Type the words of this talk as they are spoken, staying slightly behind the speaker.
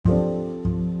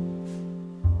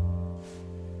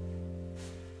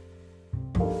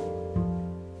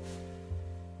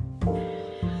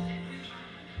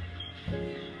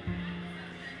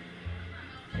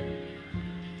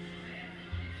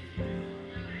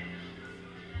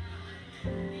Oh,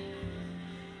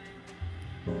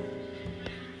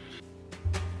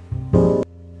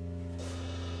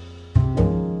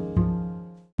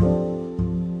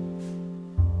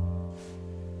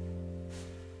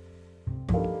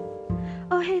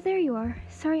 hey, there you are.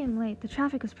 Sorry I'm late. The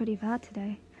traffic was pretty bad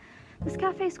today. This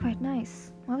cafe's quite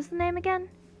nice. What was the name again?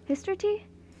 History Tea?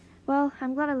 Well,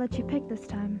 I'm glad I let you pick this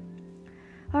time.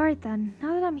 Alright then,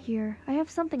 now that I'm here, I have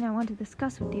something I want to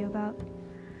discuss with you about.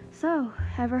 So,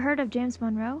 ever heard of James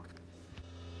Monroe?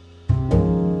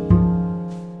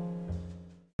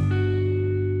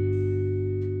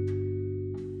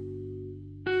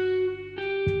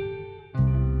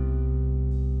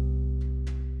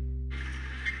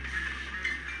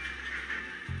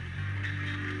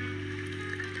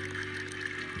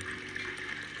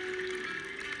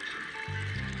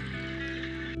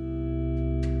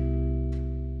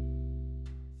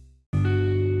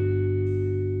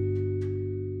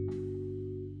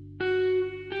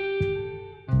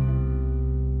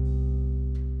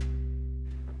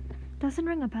 Doesn't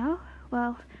ring a bell?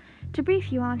 Well, to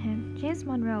brief you on him, James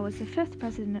Monroe was the 5th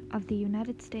President of the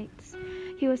United States.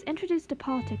 He was introduced to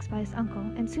politics by his uncle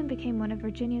and soon became one of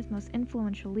Virginia's most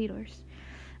influential leaders.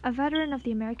 A veteran of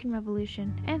the American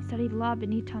Revolution and studied law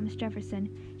beneath Thomas Jefferson,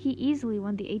 he easily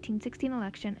won the 1816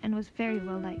 election and was very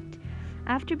well liked.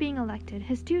 After being elected,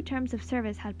 his 2 terms of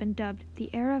service had been dubbed the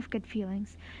Era of Good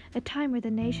Feelings, a time where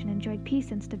the nation enjoyed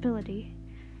peace and stability.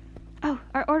 Oh,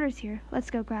 our order's here. Let's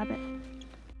go grab it.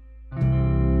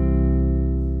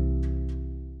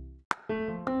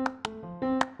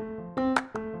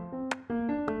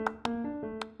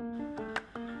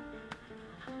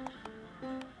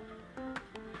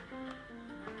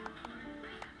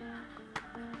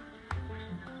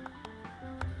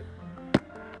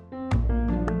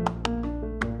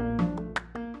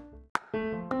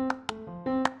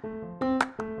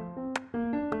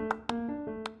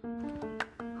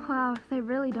 Wow, they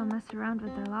really don't mess around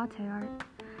with their latte art.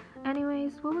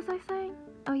 Anyways, what was I saying?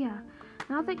 Oh yeah,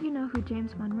 now that you know who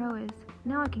James Monroe is,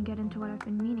 now I can get into what I've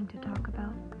been meaning to talk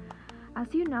about.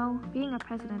 As you know, being a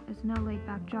president is no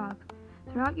laid-back job.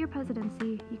 Throughout your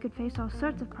presidency, you could face all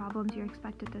sorts of problems you're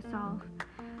expected to solve.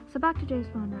 So back to James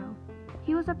Monroe.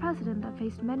 He was a president that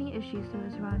faced many issues through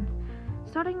his run.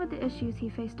 Starting with the issues he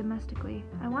faced domestically,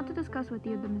 I want to discuss with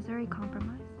you the Missouri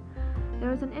Compromise. There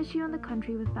was an issue in the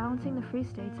country with balancing the free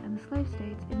states and the slave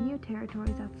states in new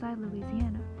territories outside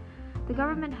Louisiana. The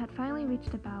government had finally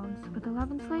reached a balance with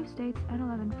 11 slave states and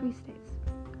 11 free states.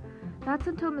 That's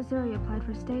until Missouri applied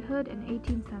for statehood in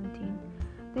 1817.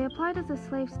 They applied as a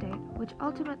slave state, which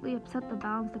ultimately upset the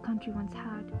balance the country once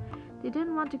had. They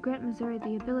didn't want to grant Missouri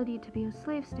the ability to be a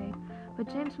slave state,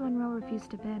 but James Monroe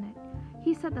refused to ban it.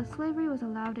 He said that slavery was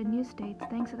allowed in new states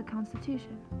thanks to the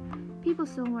Constitution. People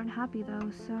still weren't happy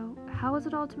though, so how was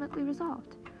it ultimately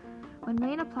resolved? When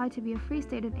Maine applied to be a free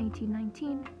state in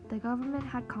 1819, the government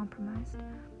had compromised.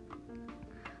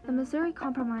 The Missouri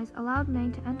Compromise allowed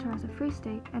Maine to enter as a free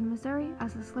state and Missouri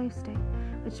as a slave state,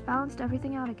 which balanced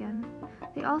everything out again.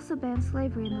 They also banned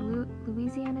slavery in the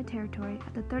Louisiana Territory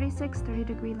at the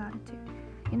 36-30-degree latitude.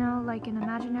 You know, like an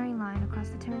imaginary line across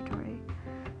the territory.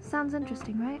 Sounds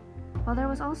interesting, right? Well, there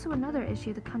was also another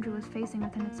issue the country was facing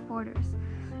within its borders.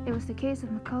 It was the case of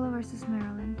McCulloch versus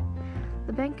Maryland.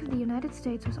 The Bank of the United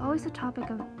States was always a topic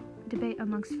of debate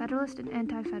amongst Federalists and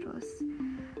Anti-Federalists.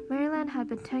 Maryland had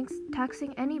been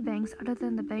taxing any banks other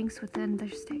than the banks within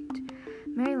their state.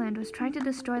 Maryland was trying to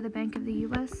destroy the Bank of the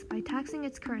U.S. by taxing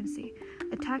its currency,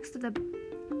 a tax that the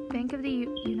Bank of the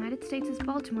United States'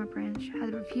 Baltimore branch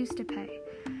had refused to pay.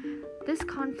 This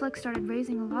conflict started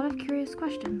raising a lot of curious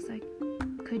questions like,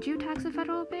 could you tax a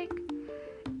federal bank?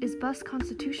 Is bust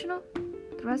constitutional?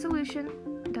 The resolution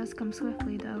does come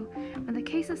swiftly, though, when the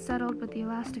case is settled with the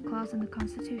elastic clause in the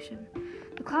Constitution.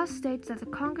 The clause states that the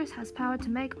Congress has power to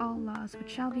make all laws which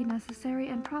shall be necessary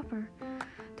and proper.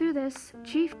 Through this,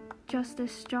 Chief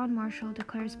Justice John Marshall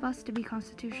declares bust to be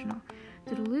constitutional,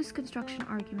 through the loose construction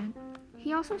argument.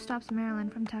 He also stops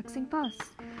Maryland from taxing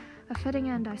busts. A fitting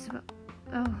end, I suppose.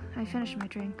 Oh, I finished my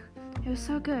drink. It was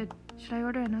so good. Should I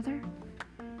order another?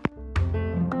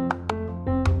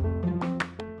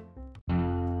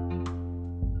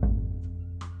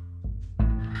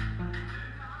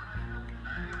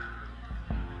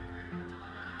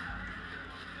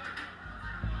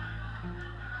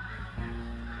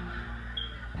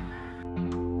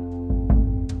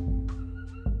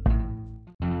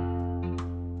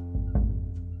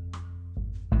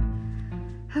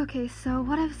 Okay, so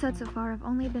what I've said so far have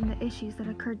only been the issues that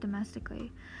occurred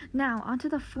domestically. Now, onto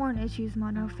the foreign issues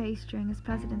Monroe faced during his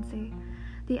presidency.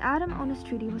 The Adam-Onis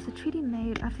Treaty was a treaty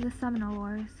made after the Seminole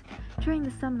Wars. During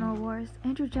the Seminole Wars,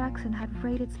 Andrew Jackson had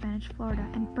raided Spanish Florida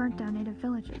and burnt down native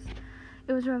villages.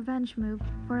 It was a revenge move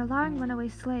for allowing runaway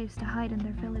slaves to hide in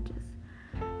their villages.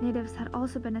 Natives had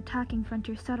also been attacking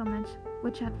frontier settlements,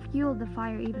 which had fueled the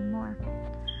fire even more.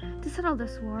 To settle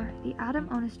this war, the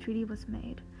Adam-Onis Treaty was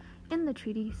made. In the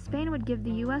treaty, Spain would give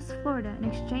the U.S. Florida in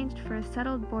exchange for a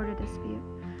settled border dispute.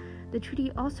 The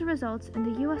treaty also results in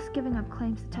the U.S. giving up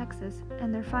claims to Texas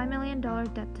and their $5 million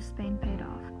debt to Spain paid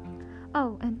off.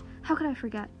 Oh, and how could I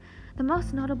forget? The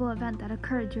most notable event that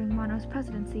occurred during Monroe's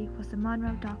presidency was the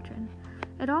Monroe Doctrine.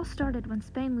 It all started when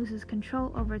Spain loses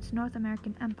control over its North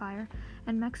American empire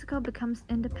and Mexico becomes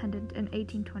independent in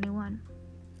 1821.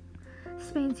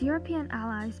 Spain's European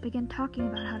allies began talking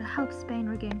about how to help Spain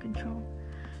regain control.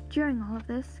 During all of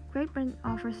this, Great Britain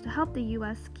offers to help the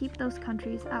U.S. keep those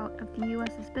countries out of the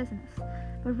U.S.'s business,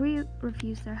 but we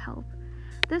refuse their help.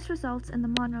 This results in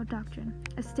the Monroe Doctrine,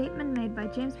 a statement made by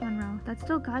James Monroe that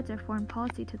still guides our foreign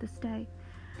policy to this day.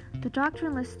 The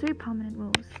doctrine lists 3 prominent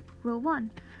rules. Rule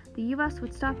 1, the U.S.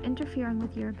 would stop interfering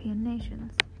with European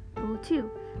nations. Rule 2,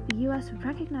 the U.S. would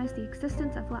recognize the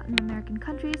existence of Latin American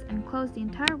countries and close the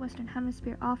entire Western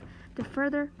Hemisphere off to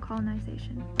further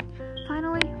colonization.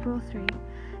 Finally, Rule 3,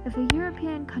 if a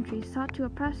European country sought to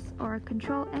oppress or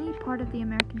control any part of the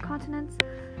American continents,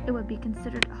 it would be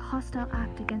considered a hostile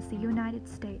act against the United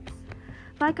States.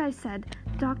 Like I said,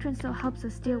 the doctrine still helps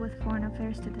us deal with foreign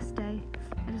affairs to this day.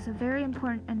 It is a very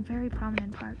important and very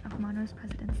prominent part of Monroe's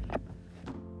presidency.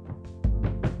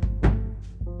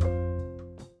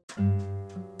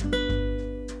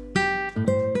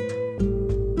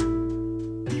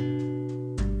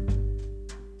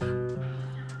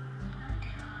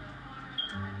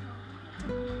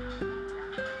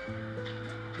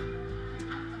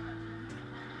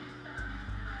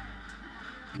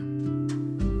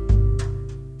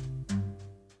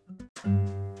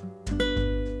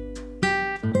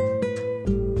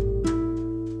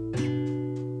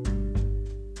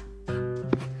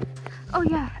 Oh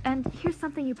yeah, and here's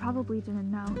something you probably didn't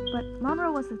know, but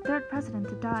Monroe was the 3rd president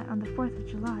to die on the 4th of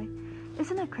July.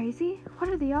 Isn't that crazy? What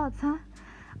are the odds, huh?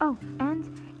 Oh, and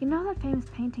you know that famous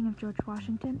painting of George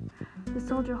Washington? The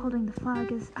soldier holding the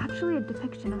flag is actually a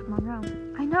depiction of Monroe.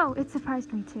 I know, it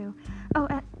surprised me too. Oh,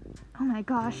 and oh my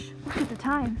gosh, look at the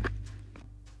time.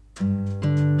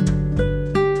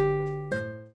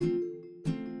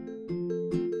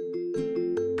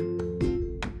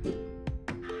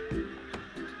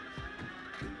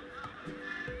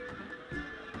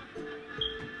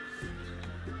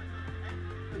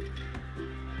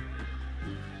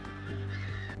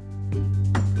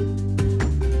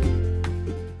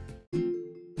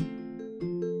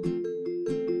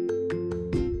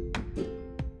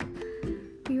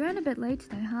 We ran a bit late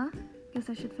today, huh? Guess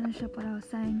I should finish up what I was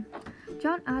saying.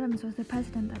 John Adams was the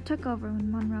president that took over when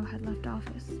Monroe had left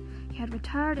office. He had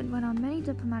retired and went on many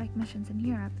diplomatic missions in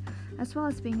Europe, as well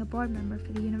as being a board member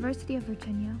for the University of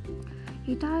Virginia.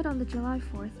 He died on July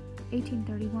 4th,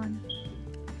 1831.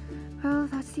 Well,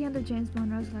 that's the end of James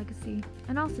Monroe's legacy,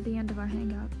 and also the end of our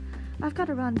hangout. I've got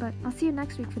to run, but I'll see you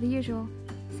next week for the usual.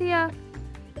 See ya!